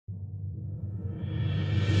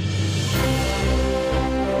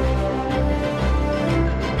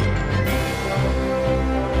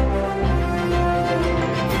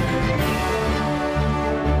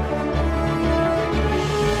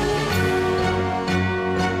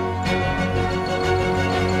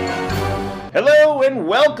Hello and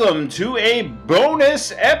welcome to a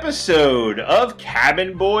bonus episode of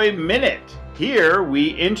Cabin Boy Minute. Here we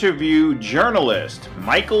interview journalist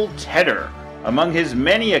Michael Tedder. Among his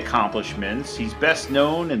many accomplishments, he's best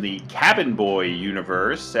known in the Cabin Boy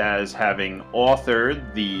universe as having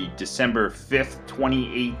authored the December 5th,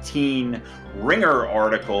 2018 Ringer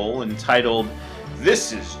article entitled,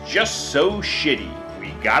 "This is Just So Shitty, We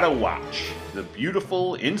Gotta Watch. The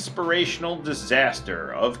Beautiful Inspirational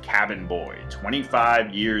Disaster of Cabin Boy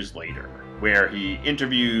 25 Years Later," where he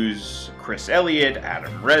interviews Chris Elliott,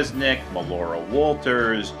 Adam Resnick, Melora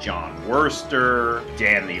Walters, John Worster,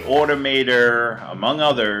 Dan the Automator, among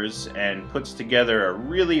others, and puts together a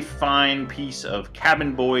really fine piece of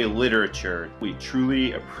Cabin Boy literature. We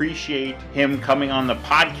truly appreciate him coming on the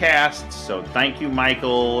podcast, so thank you,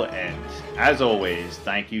 Michael, and as always,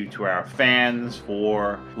 thank you to our fans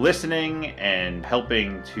for listening and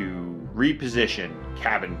helping to reposition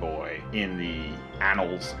Cabin Boy in the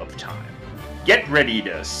annals of time. Get ready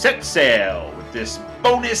to set sail with this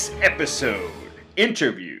bonus episode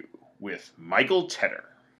interview with Michael Tedder.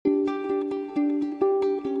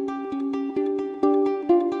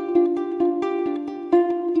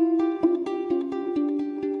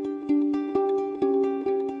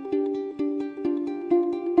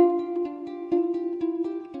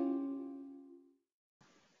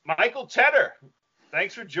 Michael Tedder,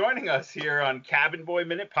 thanks for joining us here on Cabin Boy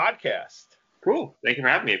Minute Podcast. Cool. Thank you for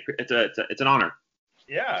having me. It's an honor.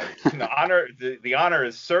 Yeah, the honor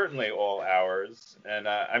is certainly all ours. And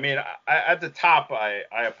at the top, I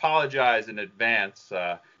apologize in advance.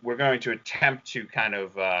 We're going to attempt to kind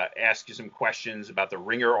of ask you some questions about the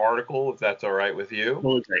Ringer article, if that's all right with you.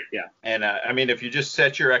 Totally great. Yeah. And if you just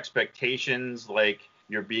set your expectations like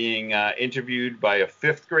you're being interviewed by a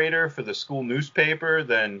fifth grader for the school newspaper,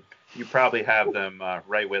 then you probably have them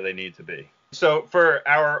right where they need to be. So for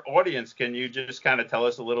our audience, can you just kind of tell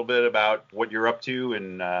us a little bit about what you're up to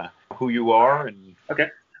and who you are? Okay.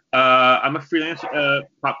 I'm a freelance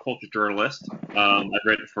pop culture journalist. I've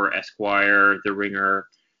written for Esquire, The Ringer,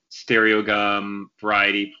 Stereo Gum,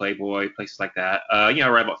 Variety, Playboy, places like that. I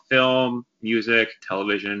write about film, music,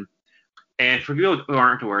 television. And for people who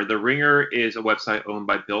aren't aware, The Ringer is a website owned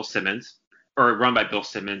by Bill Simmons, or run by Bill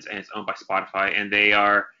Simmons, and it's owned by Spotify. And they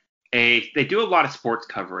do a lot of sports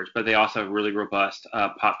coverage, but they also have a really robust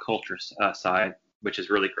pop culture side, which is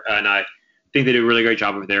really great. And I think they do a really great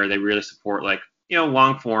job over there. They really support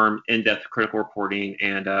long form, in-depth critical reporting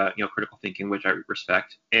and critical thinking, which I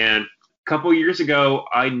respect. And a couple of years ago,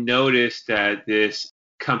 I noticed that this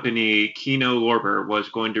company, Kino Lorber, was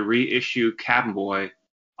going to reissue Cabin Boy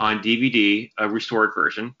on DVD, a restored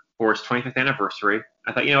version, for its 25th anniversary.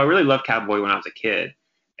 I thought, I really loved Cabin Boy when I was a kid.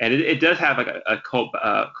 And it does have a cult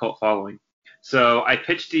following. So I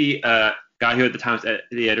pitched the guy who at the time was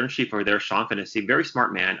the editor-in-chief over there, Sean Fennessy, very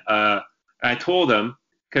smart man. I told him,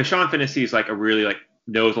 because Sean Fennessy is really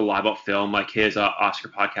knows a lot about film. His Oscar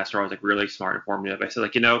podcasts are always really smart and informative. I said,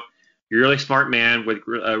 you're a really smart man with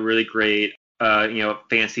a really great,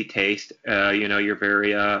 fancy taste. You're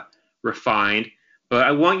very refined. But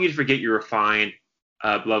I want you to forget your refined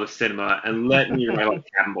love of cinema and let me write about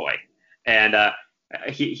Cabin Boy. And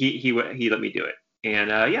he let me do it.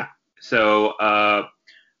 And so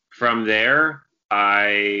from there,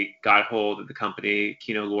 I got hold of the company,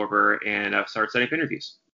 Kino Lorber, and started setting up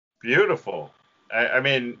interviews. Beautiful.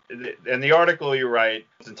 And the article you write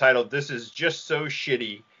is entitled, "This is Just So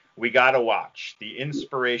Shitty, We Gotta Watch. The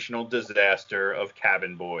Inspirational Disaster of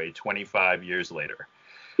Cabin Boy 25 Years Later."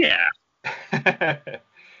 Yeah.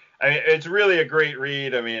 It's really a great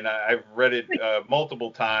read. I've read it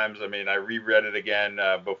multiple times. I reread it again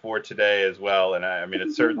before today as well. And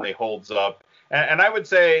it certainly holds up. And I would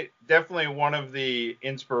say definitely one of the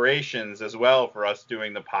inspirations as well for us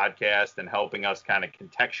doing the podcast and helping us kind of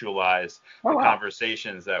contextualize the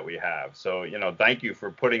conversations that we have. So, thank you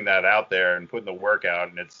for putting that out there and putting the work out.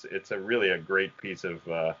 And it's really a great piece of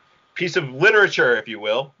literature, if you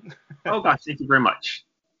will. Oh, gosh, thank you very much.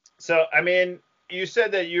 So, you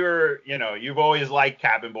said that you've always liked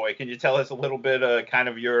Cabin Boy. Can you tell us a little bit kind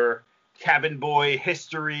of your Cabin Boy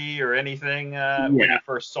history or anything when you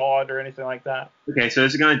first saw it or anything like that? Okay, so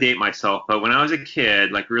this is going to date myself, but when I was a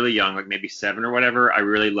kid, really young, maybe 7 or whatever, I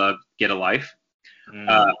really loved Get a Life.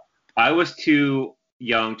 I was too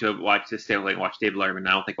young to stay up late and watch David Letterman.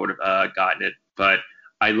 I don't think I would have gotten it, but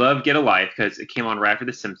I loved Get a Life because it came on right after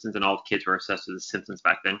The Simpsons, and all the kids were obsessed with The Simpsons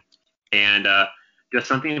back then. And just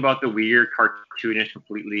something about the weird, cartoonish,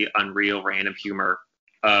 completely unreal, random humor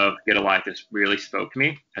of Get a Life just really spoke to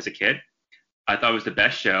me as a kid. I thought it was the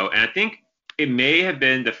best show, and I think it may have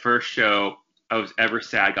been the first show I was ever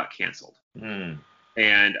sad got canceled. And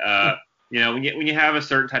When you have a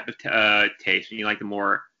certain type of taste, when you like the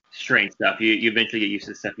more strange stuff, you eventually get used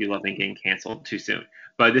to the stuff you love and getting canceled too soon.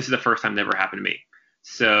 But this is the first time that ever happened to me.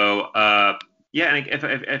 So yeah, and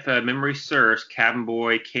if memory serves, Cabin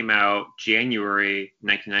Boy came out January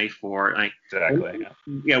 1994. Like Exactly.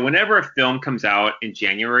 Yeah, whenever a film comes out in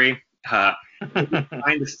January,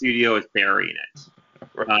 behind the studio is burying it.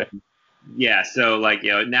 Right. Yeah, so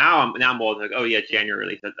now I'm old. Like, oh yeah, January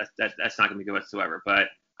release. That's not gonna be good whatsoever. But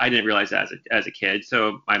I didn't realize that as a kid.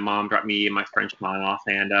 So my mom dropped me and my friend Shimon off,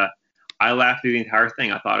 and I laughed through the entire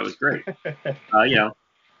thing. I thought it was great.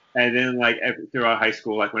 And then throughout high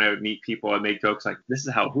school, like when I would meet people, I'd make jokes like, "This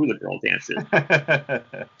is how Hula Girl dances,"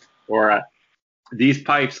 or "These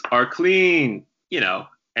pipes are clean,"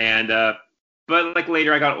 And but like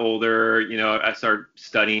later, I got older. I started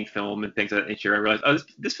studying film and things of that nature. I realized, oh,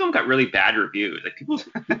 this film got really bad reviews. Like people.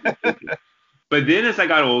 But then as I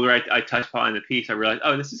got older, I touched upon the piece. I realized,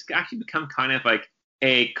 oh, this has actually become kind of like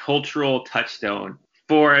a cultural touchstone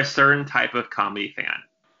for a certain type of comedy fan.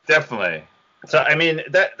 Definitely. So, I mean,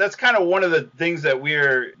 that's kind of one of the things that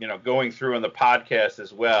we're, going through on the podcast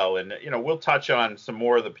as well. And, we'll touch on some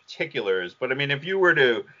more of the particulars. But, I mean, if you were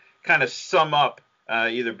to kind of sum up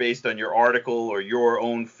either based on your article or your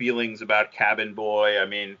own feelings about Cabin Boy, I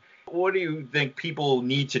mean, what do you think people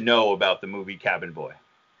need to know about the movie Cabin Boy?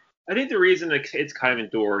 I think the reason it's kind of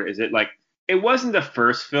endured is it wasn't the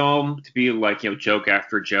first film to be joke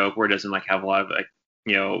after joke where it doesn't have a lot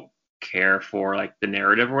of care for the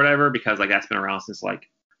narrative or whatever, because that's been around since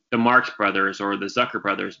the Marx Brothers or the Zucker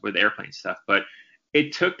Brothers with airplane stuff. But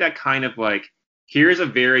it took that kind of here's a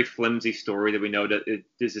very flimsy story that we know that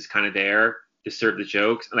this is kind of there to serve the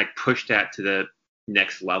jokes, and pushed that to the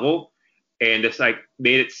next level, and just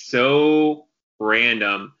made it so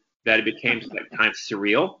random that it became kind of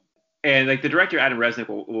surreal. And the director Adam Resnick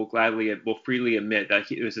will freely admit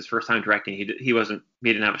that it was his first time directing. He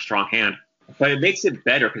didn't have a strong hand, but it makes it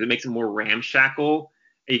better because it makes it more ramshackle.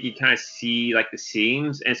 And you can kind of see the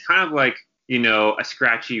seams, and it's kind of a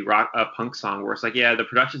scratchy rock punk song where it's yeah, the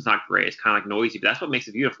production's not great. It's kind of noisy, but that's what makes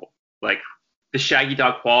it beautiful. The Shaggy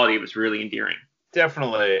Dog quality was really endearing.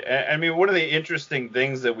 Definitely. I mean, one of the interesting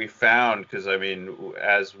things that we found, because I mean,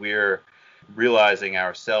 as we're realizing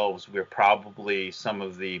ourselves, we're probably some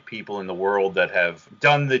of the people in the world that have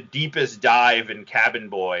done the deepest dive in Cabin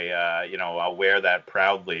Boy. I'll wear that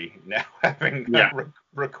proudly now, having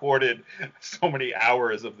recorded so many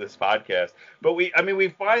hours of this podcast. But we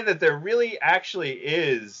find that there really actually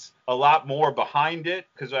is a lot more behind it,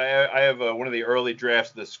 because I have one of the early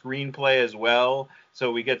drafts of the screenplay as well.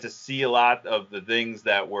 So we get to see a lot of the things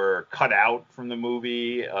that were cut out from the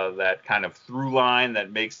movie, that kind of through line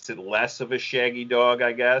that makes it less of a Shaggy Dog,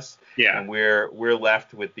 I guess. Yeah. And we're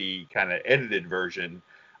left with the kind of edited version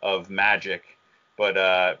of Magic.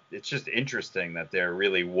 But it's just interesting that there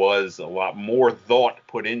really was a lot more thought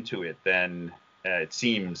put into it than it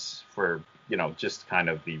seems for, just kind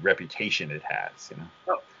of the reputation it has,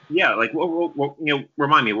 Oh, yeah,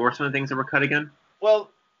 remind me, what were some of the things that were cut again? Well,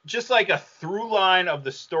 just a through line of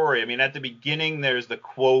the story. I mean, at the beginning, there's the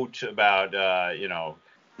quote about,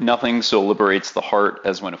 nothing so liberates the heart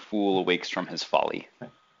as when a fool awakes from his folly.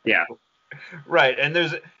 Yeah. Right. And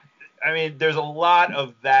there's a lot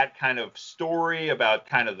of that kind of story about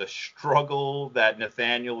kind of the struggle that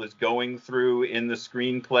Nathaniel is going through in the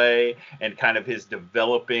screenplay, and kind of his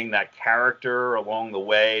developing that character along the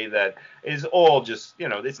way, that is all just,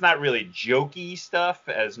 it's not really jokey stuff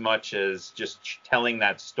as much as just telling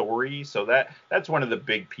that story. So that's one of the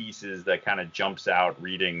big pieces that kind of jumps out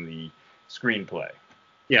reading the screenplay.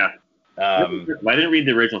 Yeah. I didn't read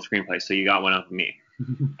the original screenplay, so you got one up for me.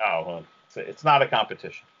 Oh, well, it's not a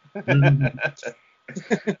competition.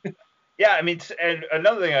 Yeah, I mean, and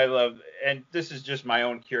another thing I love, and this is just my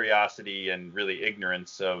own curiosity and really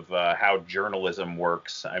ignorance of how journalism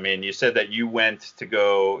works. I mean, you said that you went to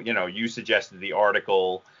go, you suggested the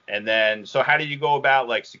article, and then, so how did you go about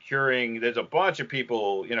securing? There's a bunch of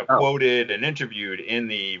people, quoted and interviewed in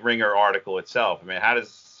the Ringer article itself. I mean, how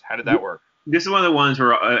did that work? This is one of the ones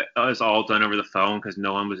where it was all done over the phone because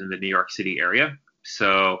no one was in the New York City area.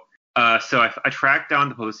 So I tracked down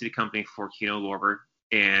the publicity company for Kino Lorber,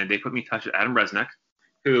 and they put me in touch with Adam Resnick,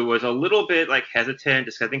 who was a little bit hesitant,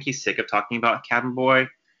 just 'cause I think he's sick of talking about Cabin Boy.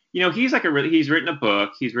 He's he's written a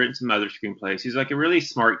book, he's written some other screenplays, he's a really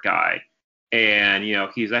smart guy, and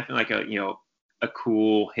he's definitely a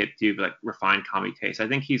cool hip dude with refined comedy taste. I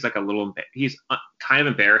think he's he's kind of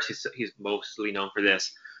embarrassed. He's mostly known for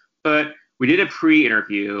this, but we did a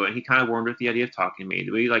pre-interview, and he kind of warmed with the idea of talking to me.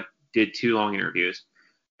 We did 2 long interviews.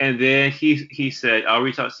 And then he said, I'll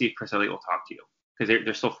reach out to see if Chris Elliott will talk to you. because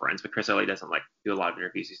they're still friends, but Chris Elliott doesn't like do a lot of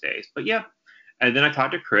interviews these days. But yeah. And then I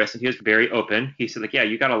talked to Chris, and he was very open. He said, like, yeah,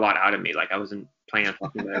 you got a lot out of me. Like, I wasn't planning on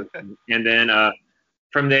talking about it. And then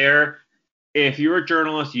from there, if you're a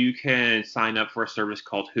journalist, you can sign up for a service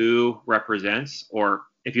called Who Represents, or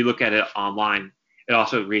if you look at it online, it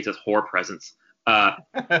also reads as Whore Presence. From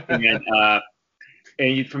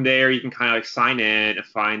there, you can kind of like sign in and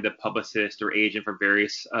find the publicist or agent for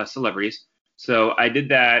various celebrities. So I did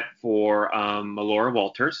that for Melora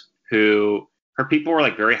Walters, who her people were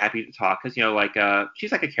like very happy to talk because, you know, like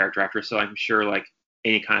she's like a character actress. So I'm sure like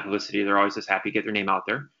any kind of publicity, they're always just happy to get their name out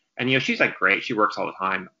there. And, you know, she's like great. She works all the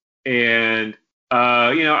time. And,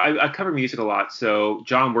 you know, I cover music a lot. So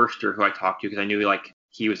John Worster, who I talked to because I knew like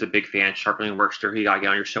he was a big fan, Sharpling Worster, he got to get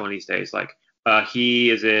on your show in these days. Like he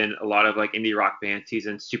is in a lot of like indie rock bands. He's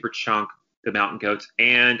in Superchunk, the Mountain Goats,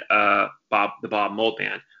 and the Bob Mould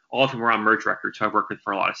Band. All of them were on Merge Records, who I've worked with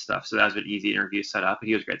for a lot of stuff. So that was an easy interview set up.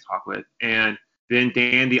 He was great to talk with. And then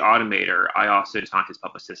Dan the Automator, I also just on his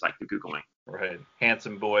publicist, like the Googling. Right.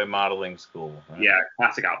 Handsome Boy Modeling School. Right? Yeah,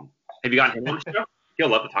 classic album. Have you gotten him on the show? He'll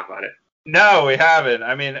love to talk about it. No, we haven't.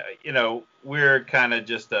 I mean, you know, we're kind of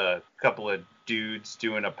just a couple of dudes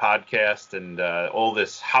doing a podcast, and all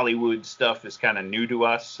this Hollywood stuff is kind of new to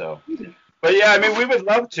us. So, but yeah, I mean, we would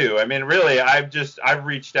love to. I mean, really, I've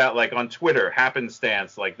reached out like on Twitter,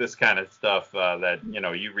 happenstance, like this kind of stuff that, you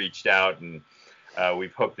know, you reached out and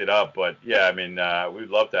we've hooked it up. But yeah, I mean, we'd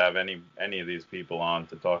love to have any of these people on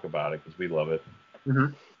to talk about it because we love it.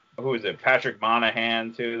 Mm-hmm. Who is it? Patrick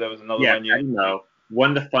Monahan too. That was another one. Yeah, I know.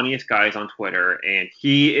 One of the funniest guys on Twitter, and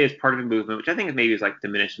he is part of a movement, which I think maybe is like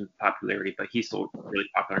diminished in popularity, but he's still really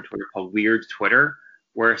popular on Twitter, called Weird Twitter,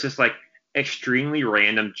 where it's just like extremely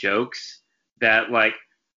random jokes that like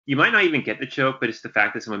you might not even get the joke, but it's the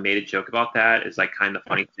fact that someone made a joke about that is like kind of the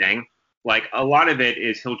funny thing. Like a lot of it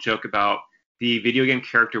is he'll joke about the video game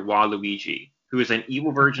character Waluigi, who is an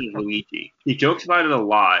evil version of Luigi. He jokes about it a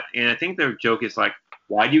lot, and I think the joke is like,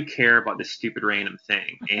 why do you care about this stupid random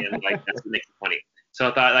thing? And like that's what makes it funny. So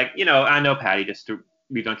I thought, like, you know, I know Patty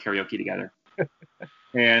we've done karaoke together,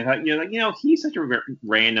 and you know, like, you know, he's such a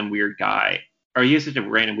random weird guy, or he has such a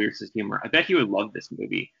random weird sense of humor. I bet he would love this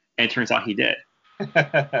movie, and it turns out he did.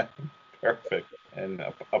 Perfect. And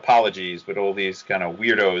apologies, but all these kind of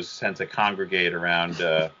weirdos tend to congregate around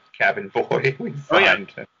Cabin Boy. We find.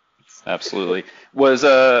 Oh, yeah. Absolutely. Was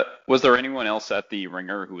there anyone else at the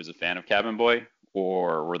Ringer who was a fan of Cabin Boy,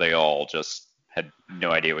 or were they all just had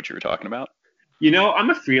no idea what you were talking about? You know, I'm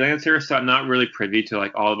a freelancer, so I'm not really privy to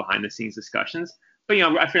like all the behind the scenes discussions. But you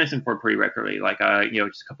know, I freelance for pretty regularly. Like, you know,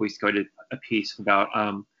 just a couple weeks ago, I did a piece about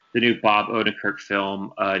the new Bob Odenkirk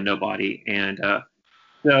film, Nobody, and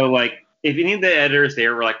so like, if any of the editors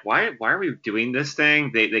there were like, why are we doing this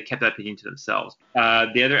thing? They kept that opinion to themselves.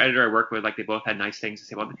 The other editor I worked with, like, they both had nice things to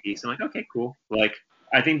say about the piece. I'm like, okay, cool. Like,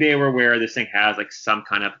 I think they were aware this thing has like some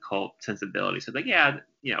kind of cult sensibility. So like, yeah,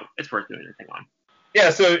 you know, it's worth doing anything on. Yeah,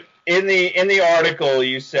 so in the article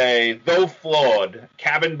you say, though flawed,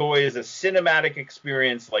 Cabin Boy is a cinematic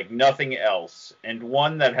experience like nothing else, and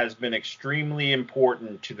one that has been extremely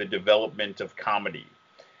important to the development of comedy.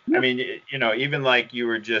 Yeah. I mean, you know, even like you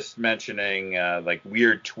were just mentioning, like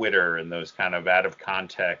Weird Twitter and those kind of out of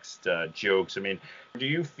context jokes. I mean, do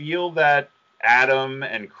you feel that Adam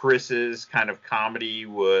and Chris's kind of comedy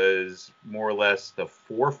was more or less the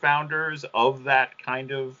forefounders of that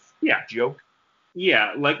kind of joke?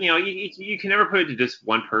 Yeah, like, you know, you can never put it to just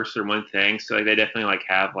one person or one thing. So like, they definitely like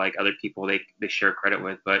have like other people they share credit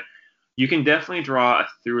with, but you can definitely draw a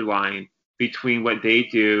through line between what they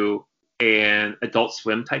do and Adult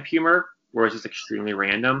Swim type humor, where it's just extremely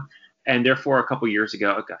random. And therefore, a couple years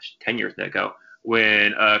ago, 10 years ago,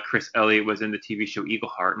 when Chris Elliott was in the TV show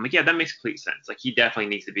Eagleheart, I'm like, yeah, that makes complete sense. Like, he definitely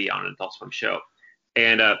needs to be on an Adult Swim show.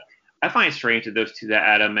 And I find it strange that those two, that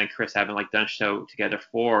Adam and Chris, haven't like done a show together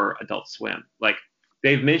for Adult Swim. Like,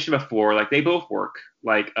 they've mentioned before, like, they both work.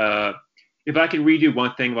 Like, if I could redo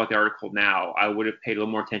one thing about the article now, I would have paid a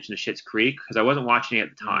little more attention to Schitt's Creek, because I wasn't watching it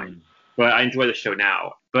at the time. But I enjoy the show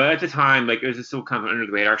now. But at the time, like, it was just still kind of an under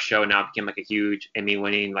the radar show. Now it became like a huge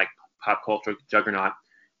Emmy-winning like pop culture juggernaut.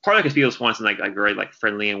 Partly because people just wanted something like very like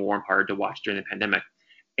friendly and warm-hearted to watch during the pandemic.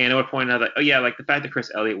 And I would point out that, oh yeah, like the fact that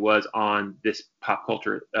Chris Elliott was on this pop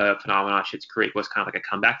culture phenomenon, Schitt's Creek, was kind of like a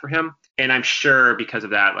comeback for him. And I'm sure because of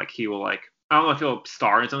that, like, he will like, I don't know if he'll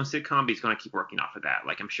star in his own sitcom, but he's going to keep working off of that.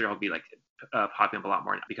 Like, I'm sure he'll be like popping up a lot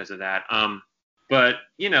more because of that. But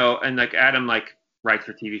you know, and like Adam like writes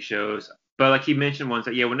for TV shows, but like he mentioned once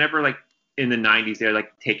that, yeah, whenever like in the 90s they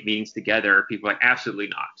like take meetings together, people are like, absolutely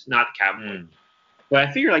not the Cabin Boy. But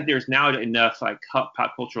I figure like there's now enough like pop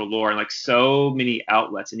cultural lore and like so many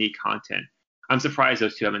outlets that need content. I'm surprised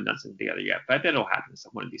those two haven't done something together yet, but I bet it'll happen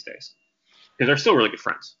one of these days because they're still really good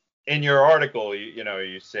friends. In your article,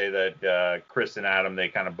 you say that Chris and Adam, they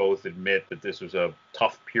kind of both admit that this was a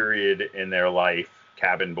tough period in their life,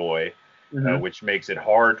 Cabin Boy, which makes it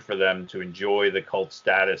hard for them to enjoy the cult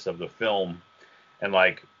status of the film. And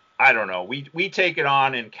like, I don't know, we take it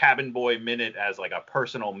on in Cabin Boy Minute as like a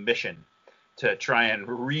personal mission to try and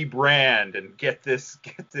rebrand and get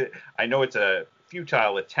the. I know it's a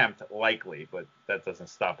futile attempt, likely, but that doesn't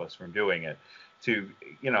stop us from doing it. To,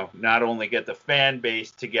 not only get the fan base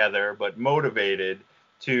together, but motivated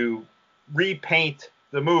to repaint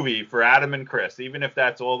the movie for Adam and Chris, even if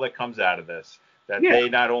that's all that comes out of this. That they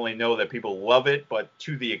not only know that people love it, but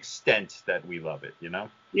to the extent that we love it,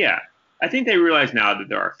 Yeah. I think they realize now that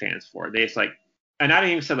there are fans for it. They just like, and Adam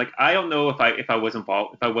even said, like, I don't know if I wasn't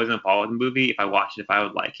involved in the movie, if I watched it, if I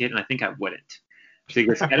would like it, and I think I wouldn't.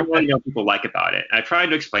 Because I don't really know what people like about it. And I tried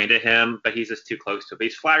to explain to him, but he's just too close to it. But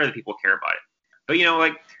he's flattered that people care about it. But,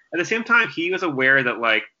 like, at the same time, he was aware that,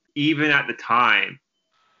 like, even at the time,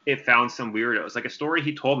 it found some weirdos. Like, a story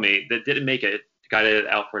he told me that didn't make it, got it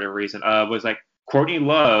out for whatever reason, was, like, Courtney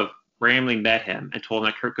Love randomly met him and told him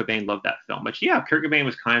that Kurt Cobain loved that film. Which, yeah, Kurt Cobain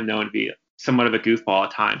was kind of known to be somewhat of a goofball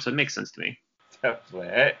at times, so it makes sense to me.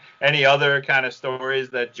 Definitely. Any other kind of stories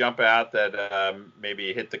that jump out that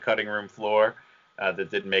maybe hit the cutting room floor that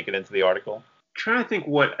didn't make it into the article? Trying to think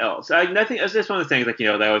what else. Nothing. It's just one of the things, like, they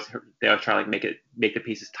always try to like make the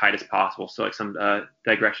piece as tight as possible, so like some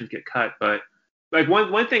digressions get cut. But like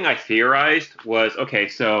one thing I theorized was, okay,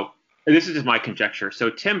 so this is just my conjecture. So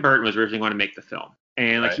Tim Burton was originally going to make the film,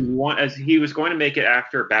 and like he was going to make it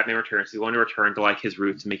after Batman Returns. So he wanted to return to like his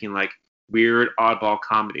roots, making like weird oddball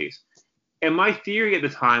comedies. And my theory at the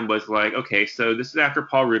time was like, okay, so this is after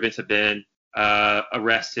Paul Reubens had been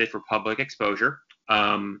arrested for public exposure.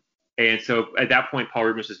 And so at that point, Paul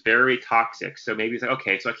Reubens was very toxic. So maybe he's like,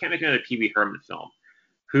 okay, so I can't make another Pee Wee Herman film.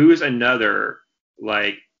 Who's another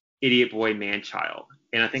like idiot boy man child?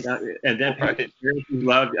 And I think, and then he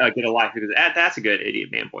loved Get a Life because that's a good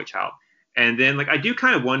idiot man boy child. And then like I do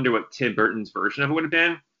kind of wonder what Tim Burton's version of it would have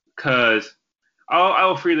been, because I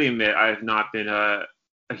will freely admit I have not been a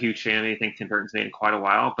huge fan of anything Tim Burton's made in quite a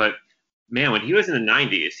while. But man, when he was in the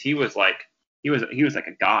 '90s, he was like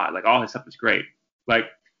a god. Like all his stuff was great. Like,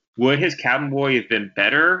 would his Cabin Boy have been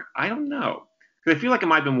better? I don't know. Because I feel like it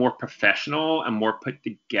might have been more professional and more put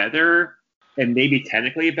together and maybe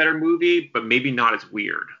technically a better movie, but maybe not as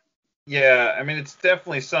weird. Yeah, I mean, it's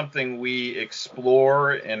definitely something we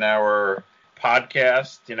explore in our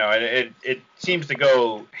podcast. It seems to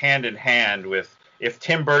go hand in hand with if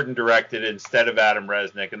Tim Burton directed instead of Adam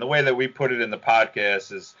Resnick. And the way that we put it in the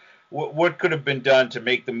podcast is what could have been done to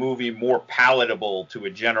make the movie more palatable to a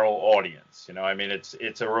general audience. I mean,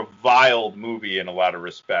 it's a reviled movie in a lot of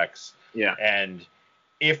respects. Yeah. And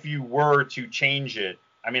if you were to change it,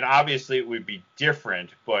 I mean, obviously it would be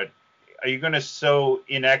different, but are you going to so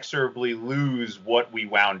inexorably lose what we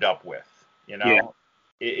wound up with? Yeah.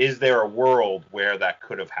 Is there a world where that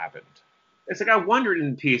could have happened? It's like I wondered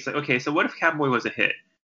in the piece, like, okay, so what if Cabin Boy was a hit?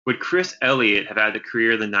 Would Chris Elliott have had the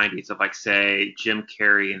career of the 90s of, like, say, Jim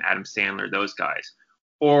Carrey and Adam Sandler, those guys?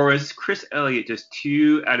 Or is Chris Elliott just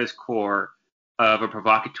too, at his core, of a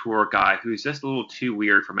provocateur guy who's just a little too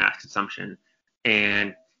weird for mass consumption,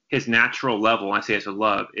 and his natural level, I say as a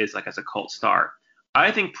love, is like as a cult star?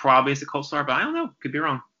 I think probably as a cult star, but I don't know. Could be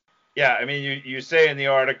wrong. Yeah, I mean, you say in the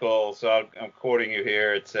article, so I'm quoting you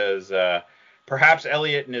here, it says, perhaps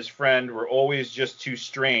Elliot and his friend were always just too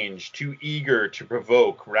strange, too eager to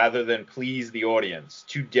provoke rather than please the audience,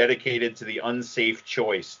 too dedicated to the unsafe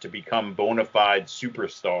choice to become bona fide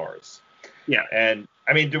superstars. Yeah. And,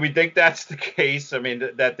 I mean, do we think that's the case? I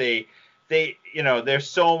mean, that they they're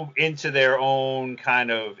so into their own kind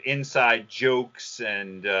of inside jokes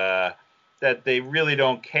and that they really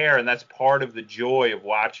don't care, and that's part of the joy of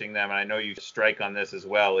watching them. And I know you strike on this as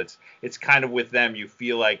well. It's kind of with them, you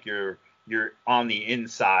feel like you're on the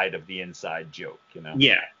inside of the inside joke,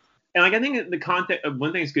 Yeah. And like I think the context of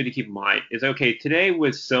one thing that's good to keep in mind is, okay, today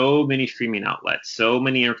with so many streaming outlets, so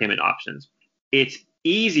many entertainment options, it's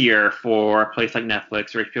easier for a place like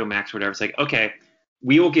Netflix or HBO Max or whatever. It's like, okay,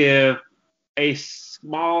 we will give a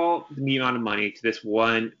small amount of money to this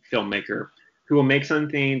one filmmaker who will make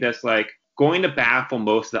something that's like going to baffle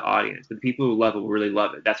most of the audience, but the people who love it will really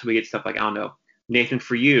love it. That's where we get stuff like, I don't know, Nathan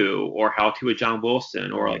For You or How to with John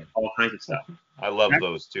Wilson or like all kinds of stuff. I love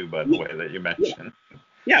those too, by the way, that you mentioned.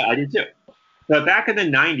 Yeah, I did too. But back in the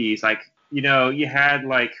 90s, like, you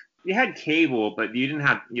had cable, but you didn't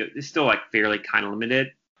have, it's still like fairly kind of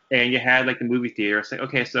limited. And you had like the movie theater. It's like,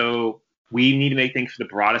 okay, so we need to make things for the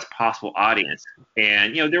broadest possible audience.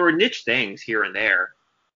 And, there were niche things here and there,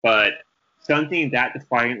 but something that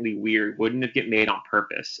defiantly weird wouldn't have get made on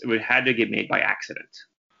purpose. It would have had to get made by accident.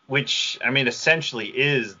 Which, I mean, essentially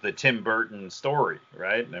is the Tim Burton story,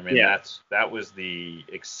 right? I mean, that was the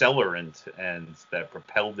accelerant and that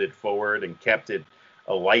propelled it forward and kept it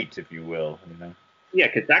alight, if you will. Yeah,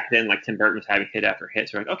 because back then, like, Tim Burton was having hit after hit.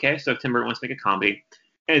 So, like, okay, so Tim Burton wants to make a comedy.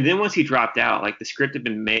 And then once he dropped out, like, the script had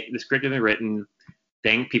been written,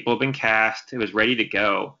 people had been cast, it was ready to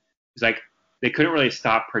go. It's like they couldn't really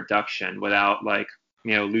stop production without, like,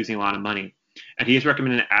 losing a lot of money. And he just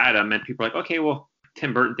recommended Adam, and people are like, okay, well,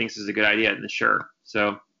 Tim Burton thinks this is a good idea, and sure.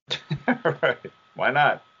 So, right, why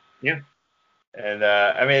not? Yeah. And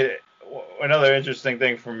I mean, another interesting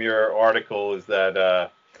thing from your article is that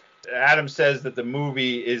Adam says that the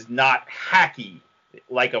movie is not hacky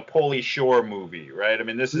like a Pauly Shore movie, right? I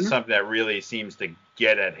mean, this is something that really seems to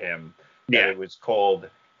get at him. That it was called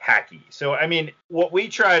hacky. So, I mean, what we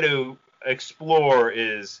try to explore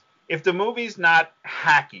is if the movie's not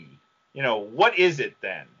hacky, what is it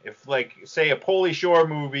then? If, like, say a Pauly Shore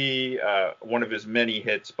movie, one of his many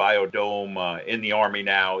hits, Biodome, In the Army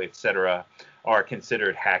Now, etc., are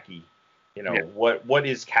considered hacky, what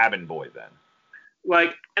is Cabin Boy then?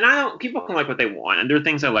 Like, and people can like what they want, and there are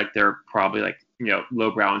things I like. They're probably like,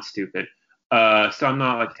 lowbrow and stupid. So I'm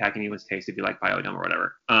not like attacking anyone's taste if you like Biodome or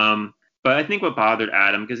whatever. But I think what bothered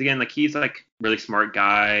Adam, because again, like, he's like really smart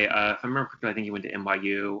guy. If I remember correctly, I think he went to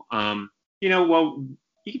NYU. Well,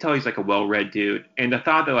 you can tell he's like a well-read dude. And the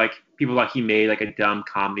thought that like people thought he made like a dumb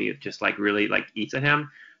comedy of just like really like eats at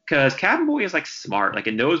him, because Cabin Boy is like smart, like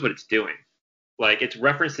it knows what it's doing. Like it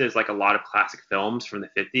references like a lot of classic films from the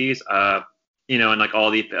 50s, and like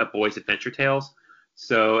all the boys' adventure tales.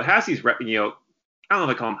 So it has these, I don't know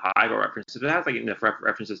if I call them highbrow references, but it has like enough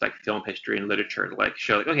references like film history and literature to like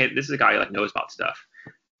show like, okay, this is a guy who like knows about stuff.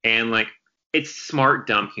 And like it's smart,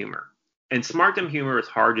 dumb humor. And smart, dumb humor is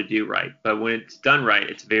hard to do right, but when it's done right,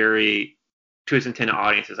 it's very, to its intended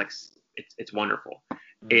audience, it's like it's wonderful.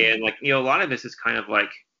 And like, a lot of this is kind of like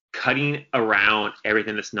cutting around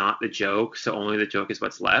everything that's not the joke, so only the joke is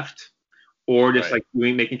what's left, or just like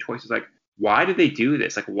making choices like, why did they do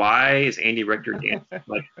this? Like, why is Andy Richter dancing?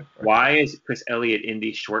 Like, why is Chris Elliott in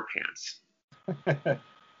these short pants?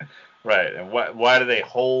 Right. And why do they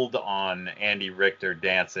hold on Andy Richter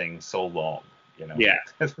dancing so long? Yeah.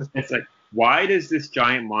 It's like, why does this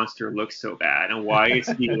giant monster look so bad? And why is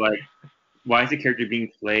he like, why is the character being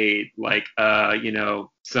played like,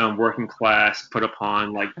 some working class put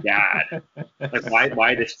upon like dad? Like,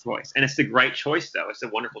 why this choice? And it's the right choice, though. It's a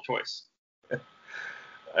wonderful choice.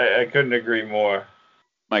 I couldn't agree more.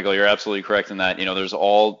 Michael, you're absolutely correct in that. There's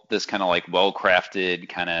all this kind of like well-crafted,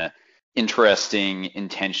 kind of interesting,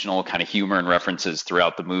 intentional kind of humor and references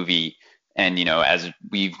throughout the movie. And, as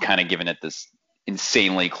we've kind of given it this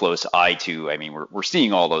insanely close eye to, I mean, we're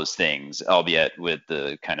seeing all those things, albeit with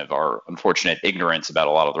the kind of our unfortunate ignorance about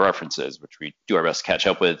a lot of the references, which we do our best to catch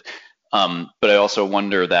up with. But I also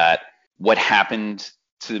wonder that what happened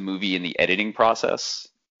to the movie in the editing process.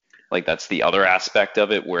 Like, that's the other aspect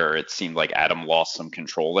of it where it seemed like Adam lost some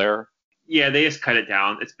control there. Yeah, they just cut it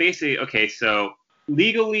down. It's basically, okay, so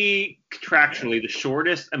legally, contractually, the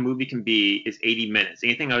shortest a movie can be is 80 minutes.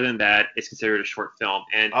 Anything other than that is considered a short film.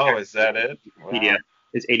 And is that it? Wikipedia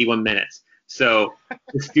is 81 minutes. So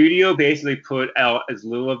the studio basically put out as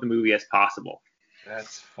little of the movie as possible.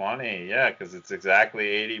 That's funny, yeah, because it's exactly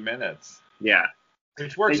 80 minutes. Yeah.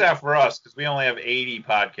 Which works out for us because we only have 80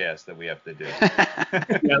 podcasts that we have to do.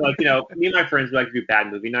 Yeah, like, me and my friends like to do bad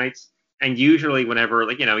movie nights. And usually whenever,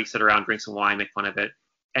 like, we sit around, drink some wine, make fun of it.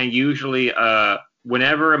 And usually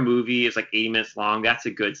whenever a movie is like 80 minutes long, that's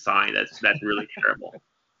a good sign. That's really terrible.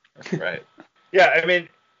 Right. Yeah, I mean,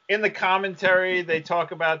 in the commentary, they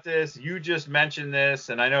talk about this. You just mentioned this.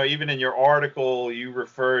 And I know even in your article, you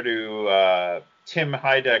refer to Tim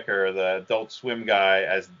Heidecker, the Adult Swim guy,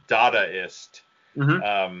 as Dadaist.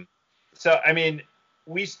 Mm-hmm. So, I mean,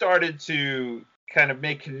 we started to kind of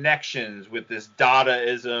make connections with this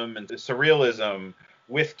Dadaism and surrealism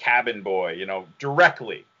with Cabin Boy,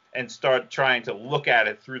 directly, and start trying to look at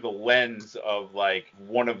it through the lens of like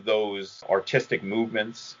one of those artistic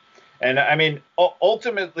movements. And I mean,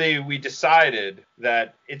 ultimately, we decided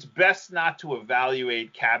that it's best not to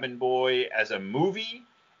evaluate Cabin Boy as a movie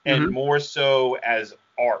and more so as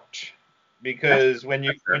art. Because when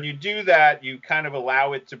you do that, you kind of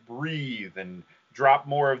allow it to breathe and drop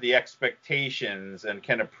more of the expectations and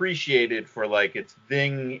can appreciate it for like its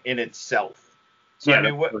thing in itself. So, I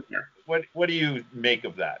mean, what do you make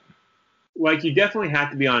of that? Like, you definitely have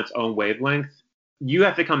to be on its own wavelength. you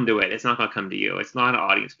have to come to it. It's not gonna come to you. It's not an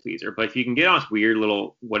audience pleaser. But if you can get on this weird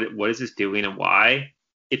little what is this doing and why,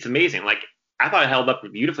 it's amazing. Like I thought it held up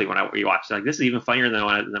beautifully when I rewatched it. Like this is even funnier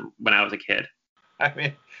than when I was a kid. I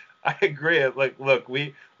mean, I agree. Like, look,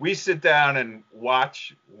 we sit down and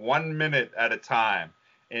watch 1 minute at a time,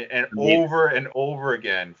 and over and over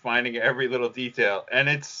again, finding every little detail. And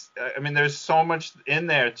I mean, there's so much in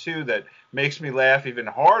there too that makes me laugh even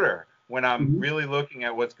harder when I'm really looking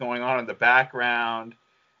at what's going on in the background.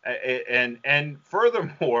 And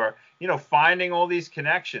furthermore, finding all these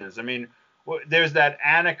connections. I mean, there's that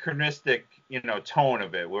anachronistic, tone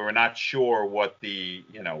of it where we're not sure what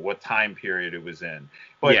what time period it was in.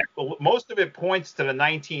 But most of it points to the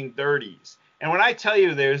 1930s. And when I tell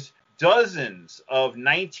you there's dozens of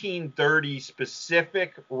 1930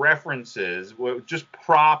 specific references, just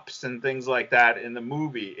props and things like that in the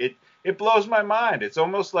movie, it blows my mind. It's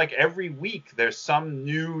almost like every week there's some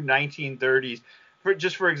new 1930s.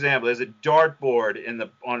 For example, there's a dartboard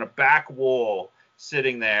on a back wall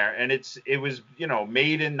sitting there, and it was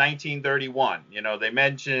made in 1931. They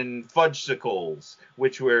mention fudgesicles,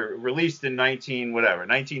 which were released in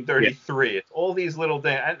 1933. It's all these little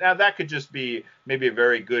things. Now that could just be maybe a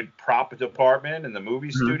very good prop department in the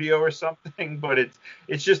movie studio or something, but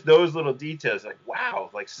it's just those little details. Like,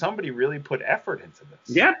 wow, like somebody really put effort into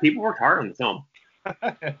this. Yeah, people worked hard on the film.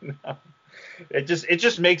 No. It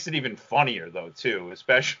just makes it even funnier though too,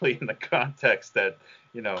 especially in the context that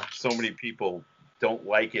so many people don't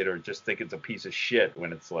like it or just think it's a piece of shit,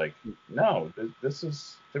 when it's like, no, there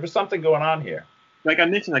was something going on here. Like I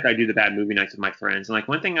mentioned, like I do the bad movie nights with my friends, and like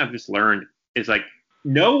one thing I've just learned is like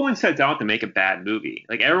no one sets out to make a bad movie.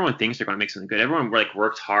 Like everyone thinks they're going to make something good. Everyone like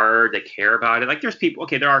works hard, they care about it. Like there's people,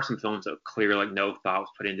 okay, there are some films that clear like no thought was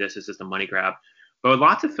put into this. It's just a money grab. But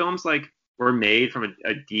lots of films like were made from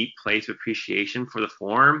a deep place of appreciation for the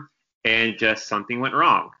form, and just something went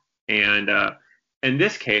wrong. And in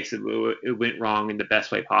this case, it went wrong in the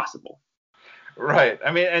best way possible. Right.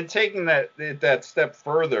 I mean, and taking that step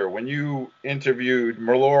further, when you interviewed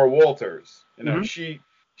Melora Walters,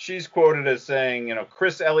 she's quoted as saying,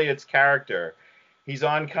 Chris Elliott's character, he's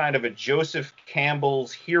on kind of a Joseph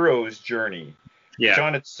Campbell's hero's journey, which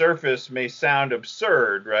on its surface may sound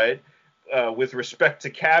absurd, right? With respect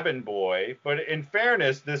to Cabin Boy, but in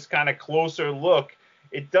fairness, this kind of closer look,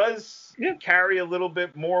 it does carry a little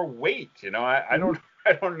bit more weight. I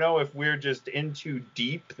don't know if we're just in too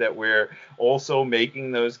deep that we're also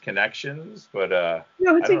making those connections, but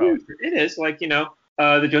it is like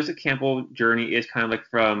the Joseph Campbell journey is kind of like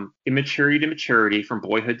from immaturity to maturity, from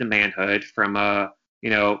boyhood to manhood, from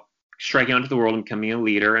striking onto the world and becoming a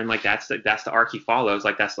leader, and like that's the arc he follows.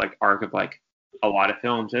 Like that's like arc of like a lot of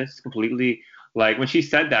films. It's completely like when she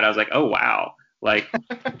said that, I was like, oh wow. Like,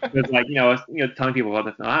 it's like telling people about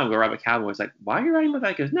the film. I'm gonna write a Cowboy. It's like, why are you writing about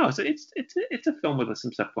that? Because no, so it's a film with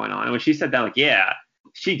some stuff going on. And when she said that, like, yeah,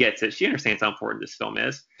 she gets it. She understands how important this film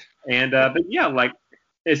is. And but yeah, like,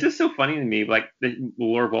 it's just so funny to me, like, that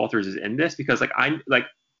Melora Walters is in this, because like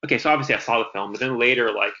okay, so obviously I saw the film, but then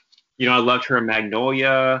later, like, I loved her in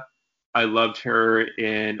Magnolia. I loved her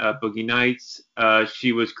in Boogie Nights.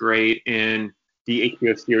 She was great in the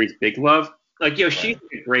HBO series Big Love. Like, she's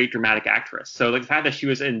a great dramatic actress. So, like, the fact that she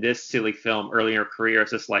was in this silly film early in her career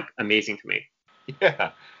is just, like, amazing to me.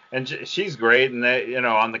 Yeah, and she's great. And, they,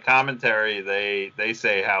 on the commentary, they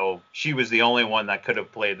say how she was the only one that could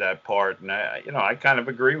have played that part. And, I kind of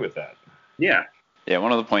agree with that. Yeah. Yeah,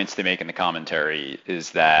 one of the points they make in the commentary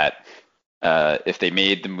is that if they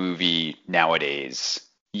made the movie nowadays,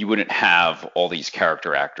 you wouldn't have all these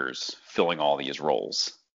character actors filling all these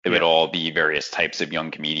roles. It would all be various types of young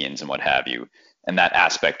comedians and what have you. And that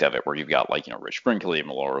aspect of it where you've got like, Rich Brinkley,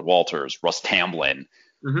 Melora Walters, Russ Tamblyn,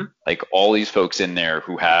 like all these folks in there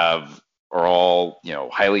who are all,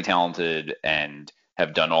 highly talented and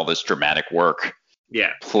have done all this dramatic work.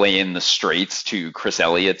 Yeah. Playing the straights to Chris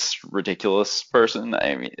Elliott's ridiculous person.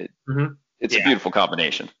 I mean, it's a beautiful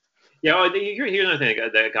combination. Yeah. Well, here's another thing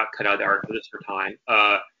that got cut out of the art for this for time.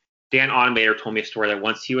 Dan Automator told me a story that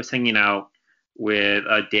once he was hanging out with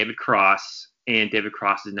David Cross and David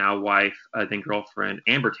Cross's now wife, then girlfriend,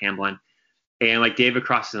 Amber Tamblyn, and like David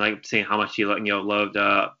Cross is like saying how much he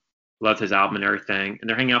loved his album and everything, and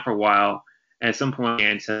they're hanging out for a while, and at some point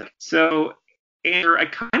Dan said, "So Amber, I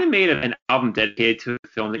kind of made an album dedicated to a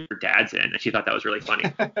film that your dad's in," and she thought that was really funny.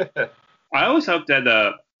 I always hoped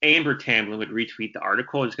that Amber Tamblyn would retweet the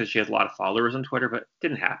article just because she has a lot of followers on Twitter, but it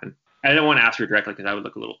didn't happen. I didn't want to ask her directly because I would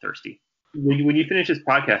look a little thirsty. When you finish this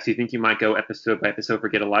podcast, do you think you might go episode by episode for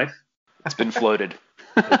Get a Life? It's been floated.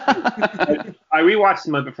 I rewatched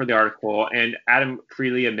some of it for the article, and Adam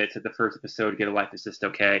freely admits that the first episode, Get a Life, is just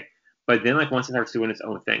okay. But then like once it starts doing its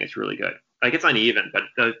own thing, it's really good. Like it's uneven, but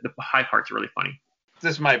the high parts are really funny.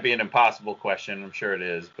 This might be an impossible question. I'm sure it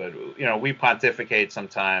is, but we pontificate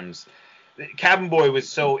sometimes. Cabin Boy was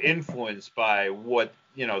so influenced by what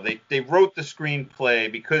they wrote the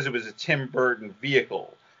screenplay because it was a Tim Burton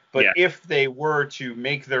vehicle. But if they were to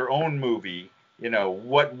make their own movie,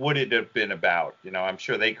 what would it have been about? I'm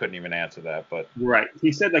sure they couldn't even answer that. But right,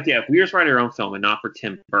 he said like, if we just write our own film and not for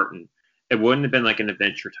Tim Burton, it wouldn't have been like an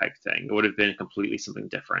adventure type thing. It would have been completely something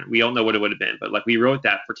different. We don't know what it would have been, but like we wrote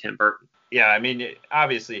that for Tim Burton. Yeah, I mean,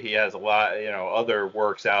 obviously he has a lot, other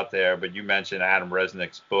works out there, but you mentioned Adam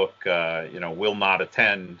Resnick's book, Will Not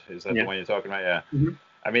Attend. Is that the one you're talking about? Yeah. Mm-hmm.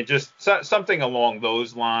 I mean, just something along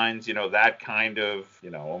those lines, that kind of,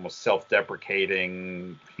 almost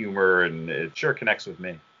self-deprecating humor, and it sure connects with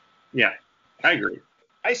me. Yeah, I agree.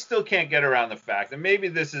 I still can't get around the fact, and maybe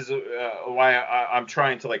this is why I'm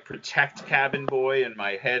trying to like protect Cabin Boy in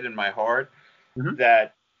my head and my heart,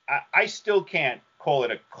 that I still can't call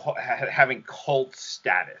it having cult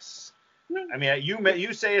status. I mean,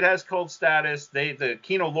 you say it has cult status. The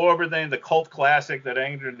Kino Lorber thing, the cult classic that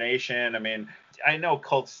angered the nation. I mean, I know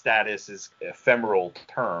cult status is an ephemeral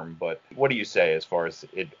term, but what do you say as far as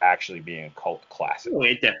it actually being a cult classic? Oh,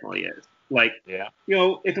 it definitely is. Like,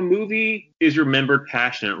 if a movie is remembered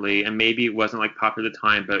passionately, and maybe it wasn't like popular at the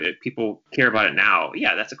time, but people care about it now,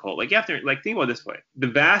 that's a cult. Like, you have to think about it this way: the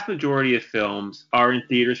vast majority of films are in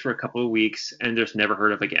theaters for a couple of weeks and they're just never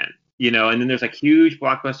heard of again. And then there's like huge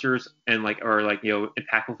blockbusters and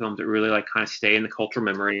impactful films that really like kind of stay in the cultural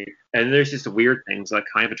memory. And there's just weird things that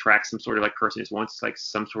kind of attract some sort of like person who just wants like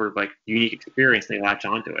some sort of like unique experience. And they latch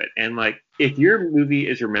onto it. And like if your movie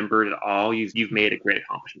is remembered at all, you've made a great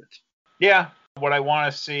accomplishment. Yeah. What I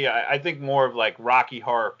want to see, I think more of like Rocky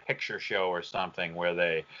Horror Picture Show or something where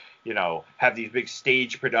they, have these big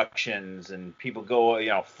stage productions and people go,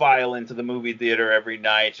 file into the movie theater every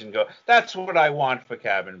night and go, that's what I want for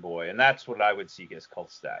Cabin Boy. And that's what I would seek as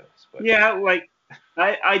cult status. But yeah, like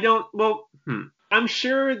I don't, I'm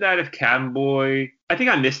sure that if Cabin Boy, I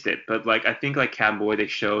think I missed it, but like, I think like Cabin Boy, they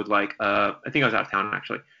showed like, I think I was out of town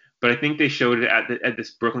actually, but I think they showed it at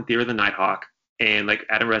this Brooklyn Theater, the Nighthawk. And like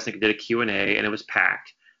Adam Resnick did a Q&A and it was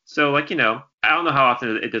packed. So like, I don't know how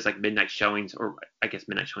often it does like midnight showings, or I guess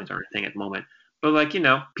midnight showings aren't a thing at the moment. But like,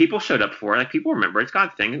 people showed up for it. Like people remember it's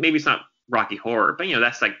got a thing. Maybe it's not Rocky Horror, but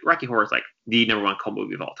that's like Rocky Horror is like the #1 cult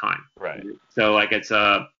movie of all time. Right. So like it's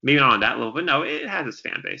maybe not on that level, but no, it has its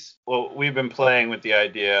fan base. Well, we've been playing with the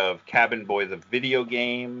idea of Cabin Boy the video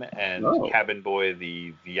game and Cabin Boy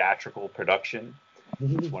the theatrical production.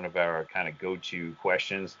 It's one of our kind of go-to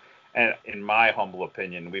questions. And in my humble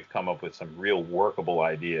opinion, we've come up with some real workable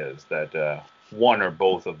ideas that one or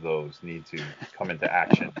both of those need to come into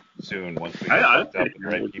action soon once we get hooked up with the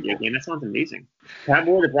right people. That sounds amazing. Cabin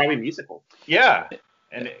Boy, the Broadway musical. Yeah.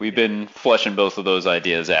 And we've been fleshing both of those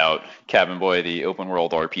ideas out. Cabin Boy, the open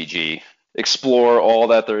world RPG. Explore all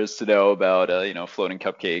that there is to know about, floating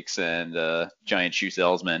cupcakes and giant shoe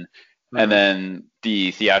salesmen. Mm-hmm. And then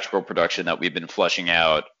the theatrical production that we've been fleshing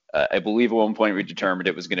out. I believe at one point we determined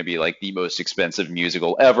it was going to be like the most expensive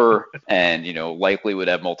musical ever and, likely would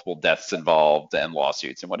have multiple deaths involved and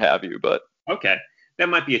lawsuits and what have you. But okay, that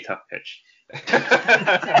might be a tough pitch.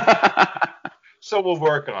 So we'll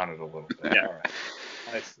work on it a little bit. Yeah.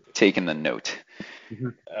 All right. Taking the note.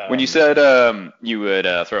 Mm-hmm. When you said you would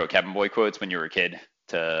throw Cabin Boy quotes when you were a kid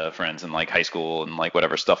to friends in like high school and like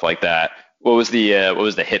whatever stuff like that, what was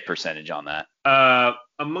the hit percentage on that?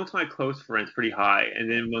 Amongst my close friends, pretty high, and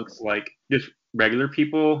then amongst like just regular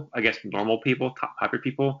people, I guess normal people, top popular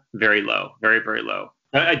people, very low, very very low.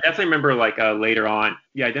 I definitely remember like later on.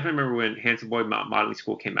 Yeah, I definitely remember when Handsome Boy Modeling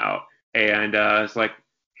School came out, and I was like,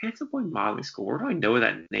 Handsome Boy Modeling School, where do I know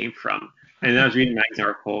that name from? And then I was reading the magazine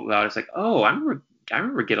article about it. I was like, oh, I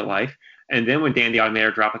remember Get a Life. And then when Dan the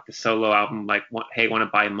Automator dropped like the solo album, like, hey, want to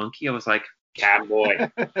buy a monkey? I was like, Cabin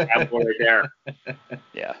Boy right there.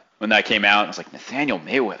 Yeah. When that came out, it was like Nathaniel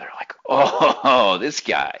Mayweather. Like, oh, this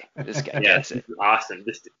guy gets it. Awesome.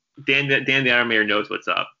 Dan the Automator knows what's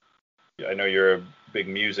up. I know you're a big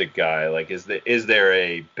music guy. Like, is there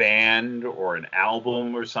a band or an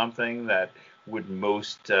album or something that would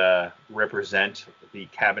most represent the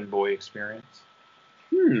Cabin Boy experience?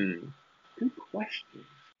 Good question.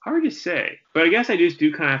 Hard to say, but I guess I just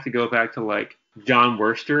do kind of have to go back to like John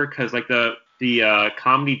Wurster, because like the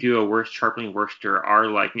comedy duo Sharpling and Wurster are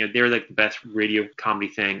like, they're like the best radio comedy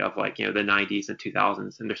thing of like, the 90s and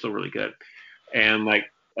 2000s, and they're still really good. And like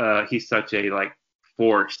he's such a like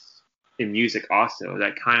force in music also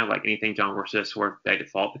that kind of like anything John Wurster does sort of by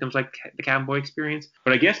default becomes like the Cabin Boy experience.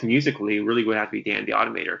 But I guess musically really would have to be Dan the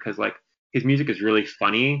Automator, because like his music is really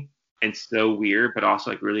funny and so weird, but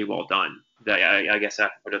also like really well done. That I guess I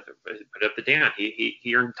have to put up the Dan.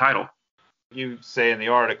 He earned the title. You say in the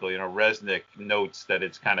article, Resnick notes that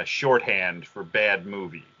it's kind of shorthand for bad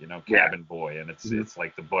movie, Cabin Boy, and it's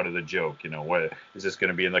like the butt of the joke, what is this going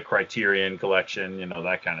to be in the Criterion collection,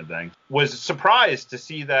 that kind of thing. Was surprised to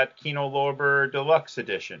see that Kino Lorber Deluxe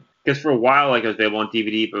edition. Because for a while, like, it was available on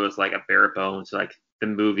DVD, but it was like a bare bones, like the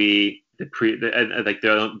movie,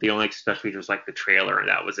 the only special feature was like the trailer, and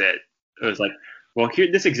that was it. It was like, well,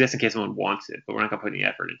 here, this exists in case someone wants it, but we're not going to put any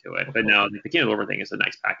effort into it. But no, the Kino Lorber thing is a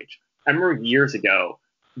nice package. I remember years ago,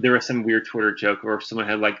 there was some weird Twitter joke where someone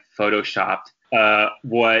had like photoshopped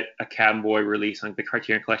what a Cabin Boy release on the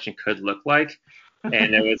Criterion Collection could look like.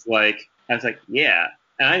 And it was like, I was like, yeah.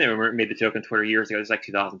 And I never made the joke on Twitter years ago. It was like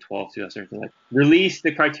 2012, 2013. Like, release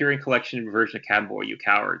the Criterion Collection version of Cabin Boy, you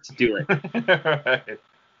cowards. Do it. Right.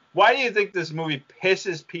 Why do you think this movie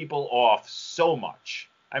pisses people off so much?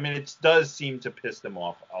 I mean, it does seem to piss them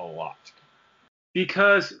off a lot.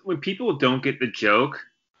 Because when people don't get the joke,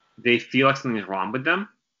 they feel like something's wrong with them.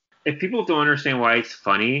 If people don't understand why it's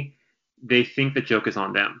funny, they think the joke is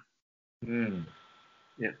on them. Mm.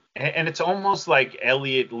 Yeah. And it's almost like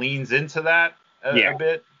Elliot leans into that a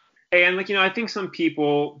bit. And, like, I think some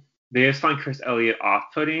people, they just find Chris Elliott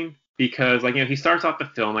off-putting because, like, he starts off the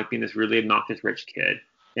film, like, being this really obnoxious rich kid.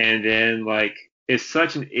 And then, like, is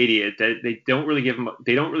such an idiot that they don't really give him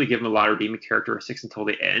a lot of redeeming characteristics until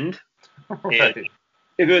the end. Right. And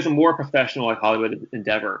if it was a more professional like Hollywood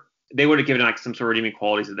endeavor, they would have given like some sort of redeeming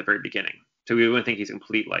qualities at the very beginning. So we wouldn't think he's a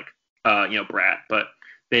complete like brat, but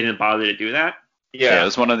they didn't bother to do that. Yeah, it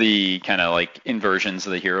was one of the kind of like inversions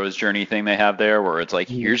of the hero's journey thing they have there, where it's like,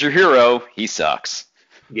 here's your hero, he sucks.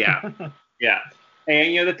 Yeah, yeah.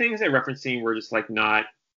 And the things they're referencing were just like not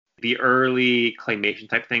the early claymation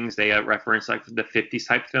type things. They reference like the 50s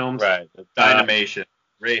type films. Right. The Dynamation,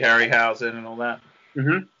 Ray Harryhausen and all that.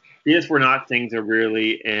 Mm-hmm. These were not things that are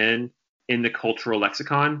really in the cultural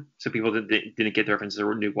lexicon. So people that didn't get the references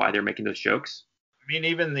or knew why they're making those jokes. I mean,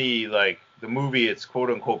 even the movie it's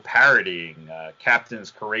quote unquote parodying,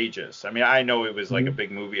 Captain's Courageous. I mean, I know it was like a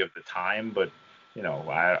big movie of the time, but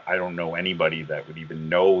I don't know anybody that would even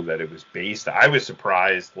know that it was based. I was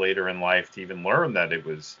surprised later in life to even learn that it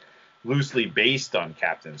was loosely based on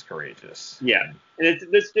Captain's Courageous. Yeah, and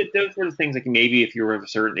those were the things like maybe if you were of a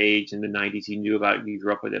certain age in the 90s, you knew about it, you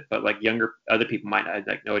grew up with it, but like other people might have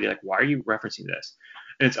like no idea, like why are you referencing this?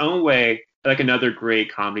 In its own way, like another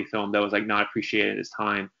great comedy film that was like not appreciated at its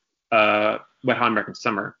time, Wet Hot American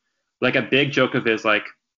Summer. Like a big joke of it is like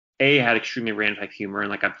had extremely random type humor, and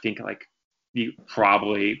like I think like he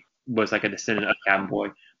probably was like a descendant of Cabin Boy,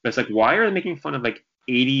 but it's like why are they making fun of like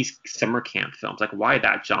 80s summer camp films? Like, why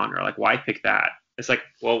that genre? Like, why pick that? It's like,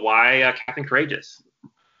 well, why Captain Courageous?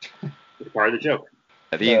 It's part of the joke.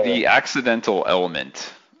 The accidental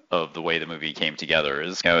element of the way the movie came together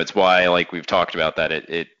is, it's why, like we've talked about, that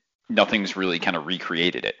it nothing's really kind of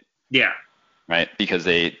recreated it. Yeah. Right? Because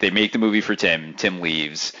they make the movie for Tim. Tim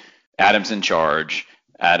leaves. Adam's in charge.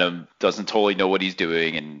 Adam doesn't totally know what he's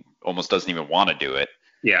doing and almost doesn't even want to do it.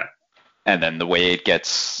 Yeah. And then the way it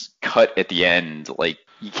gets cut at the end, like,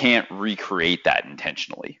 you can't recreate that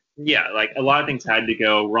intentionally. Yeah, like, a lot of things had to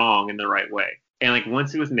go wrong in the right way. And, like,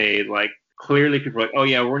 once it was made, like, clearly people were like, oh,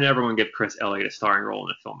 yeah, we're never going to give Chris Elliott a starring role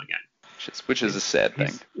in a film again. Which is a sad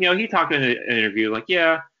thing. He talked in an interview, like,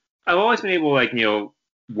 yeah, I've always been able to, like,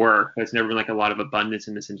 work, but it's never been, like, a lot of abundance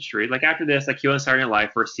in this industry. Like, after this, like, he was Saturday Night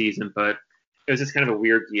Live for a season, but it was just kind of a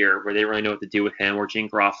weird year where they didn't really know what to do with him or Gene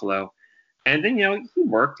Garofalo. And then, he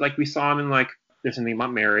worked. Like, we saw him in, like, There's Something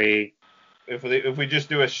About Mary. If we just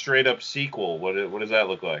do a straight-up sequel, what does that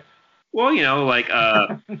look like? Well, like,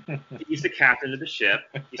 he's the captain of the ship.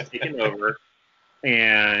 He's taken over.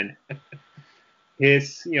 And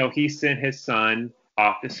he sent his son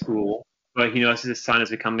off to school. But he notices his son is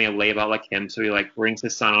becoming a layabout like him, so he, like, brings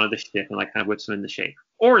his son onto the ship and, like, kind of whips him into shape.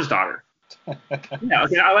 Or his daughter. Yeah,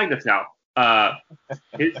 okay, I like this now.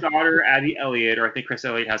 His daughter, Abby Elliott, or I think Chris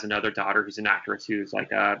Elliott has another daughter who's an actress who's like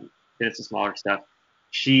in some smaller stuff.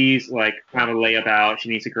 She's like kind of a layabout. She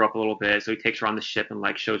needs to grow up a little bit, so he takes her on the ship and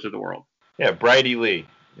like shows her the world. Yeah, Bridie Lee.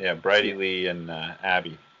 Yeah, Bridie Lee and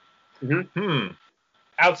Abby. Mm-hmm.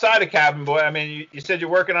 Outside of Cabin Boy, I mean, you said you're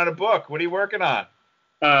working on a book. What are you working on?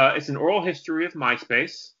 It's an oral history of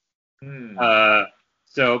MySpace.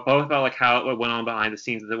 So both about like how it went on behind the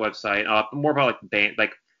scenes of the website, but more about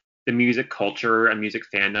like the music culture and music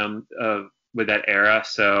fandom with that era.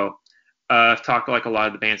 So I've talked to like a lot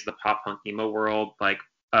of the bands of the pop punk emo world, like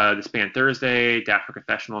this band Thursday, Daft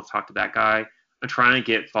Confessional. I've talked to that guy. I'm trying to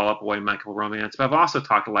get Fall Out Boy, Michael Romance, but I've also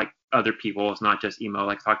talked to like other people. It's not just emo.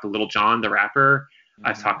 Like talked to Little John, the rapper.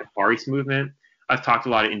 I've talked to Far East Movement. I've talked to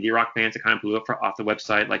a lot of indie rock bands that kind of blew up off the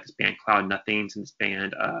website, like this band Cloud Nothings and this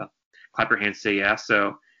band Clap Your Hands Say Yes.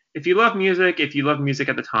 So if you love music at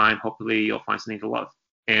the time, hopefully you'll find something to love.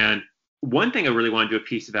 And one thing I really want to do a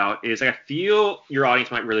piece about is like, I feel your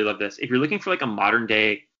audience might really love this. If you're looking for like a modern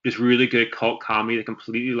day, just really good cult comedy that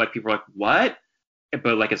completely like people are like, what?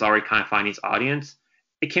 But like it's already kind of finding its audience.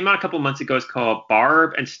 It came out a couple months ago. It's called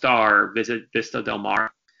Barb and Star Visit Vista Del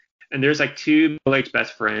Mar. And there's like two middle-aged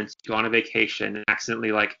best friends go on a vacation and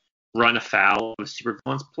accidentally like run afoul of a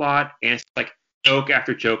supervillain's plot. And it's like joke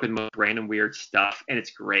after joke with most random weird stuff. And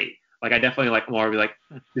it's great. Like I definitely like more be like,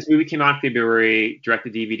 this movie came out in February, direct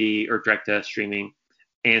to DVD or direct to streaming.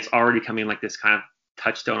 And it's already coming like this kind of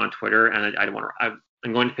touchstone on Twitter. And I don't want to,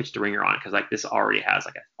 I'm going to pitch The Ringer on it because like this already has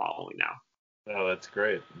like a following now. Oh, that's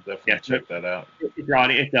great. Definitely check that out.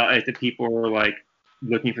 If the people are like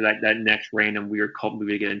looking for that next random weird cult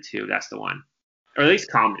movie to get into, that's the one. Or at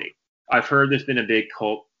least comedy. I've heard there's been a big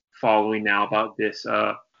cult following now about this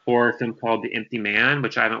horror film called The Empty Man,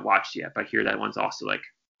 which I haven't watched yet, but I hear that one's also like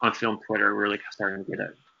on film Twitter really starting to get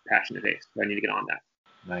a passionate base. So I need to get on that.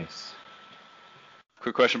 Nice.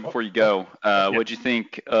 Quick question before you go. What'd you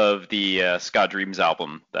think of the Ska Dreams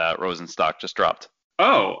album that Rosenstock just dropped?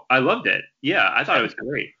 Oh, I loved it. Yeah, I thought it was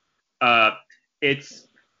great. It's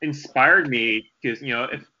inspired me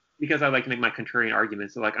because I like to make my contrarian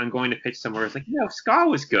arguments. So like I'm going to pitch somewhere. It's like, ska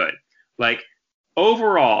was good. Like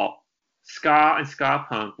overall, ska and ska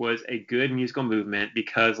punk was a good musical movement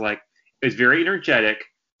because like it was very energetic.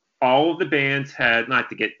 All of the bands had, not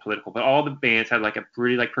to get political, but all the bands had like a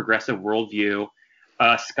pretty like progressive worldview.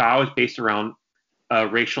 Ska was based around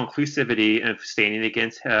racial inclusivity and standing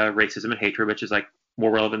against racism and hatred, which is like more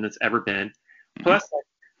relevant than it's ever been. Plus, like,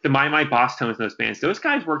 the My Boss Tones in those bands, those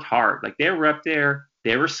guys worked hard. Like they were up there,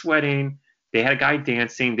 they were sweating, they had a guy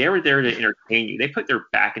dancing, they were there to entertain you. They put their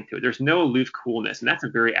back into it. There's no aloof coolness, and that's a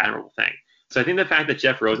very admirable thing. So I think the fact that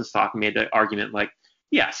Jeff Rosenstock made the argument like,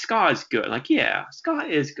 yeah, ska is good. Like, yeah, ska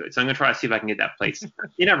is good. So I'm gonna try to see if I can get that place.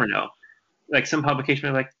 You never know. Like some publication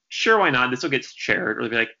will be like, sure, why not? This will get shared. Or they'll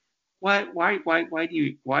be like, what? Why do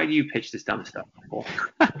you pitch this dumb stuff?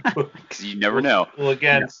 Because you never know. Well,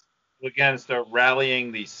 again, start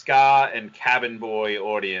rallying the ska and cabin boy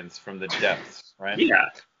audience from the depths, right? Yeah.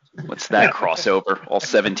 What's that crossover? All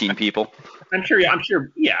 17 people? I'm sure it's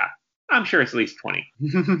at least 20.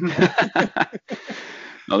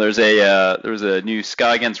 No, there was a new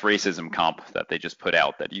Ska Against Racism comp that they just put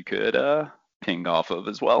out that you could ping off of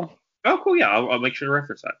as well. Oh, cool. Yeah, I'll make sure to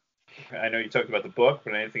reference that. I know you talked about the book,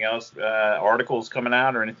 but anything else, articles coming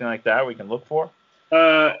out or anything like that we can look for?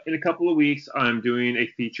 In a couple of weeks, I'm doing a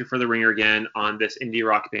feature for The Ringer again on this indie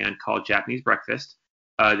rock band called Japanese Breakfast.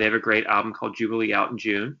 They have a great album called Jubilee out in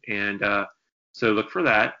June, and so look for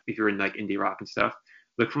that if you're in like indie rock and stuff.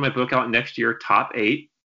 Look for my book out next year, Top 8,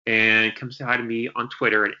 and come say hi to me on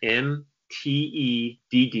Twitter at MTEDDER.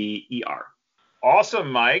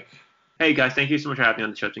 Awesome, Mike. Hey guys, thank you so much for having me on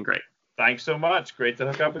the show. It's been great. Thanks so much. Great to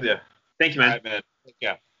hook up with you. Thank you, man. All right, man.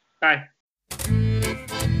 Yeah. Bye.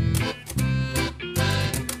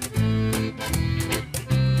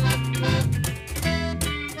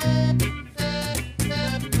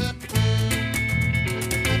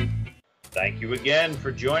 Thank you again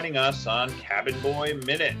for joining us on Cabin Boy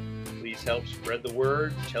Minute. Please help spread the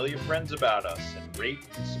word, tell your friends about us, and rate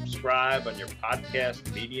and subscribe on your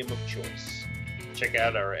podcast medium of choice. Check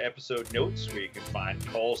out our episode notes where you can find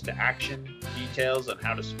calls to action, details on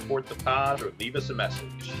how to support the pod or leave us a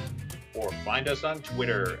message. Or find us on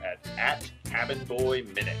Twitter at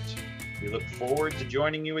CabinBoyMinute. We look forward to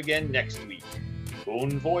joining you again next week.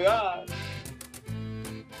 Bon voyage!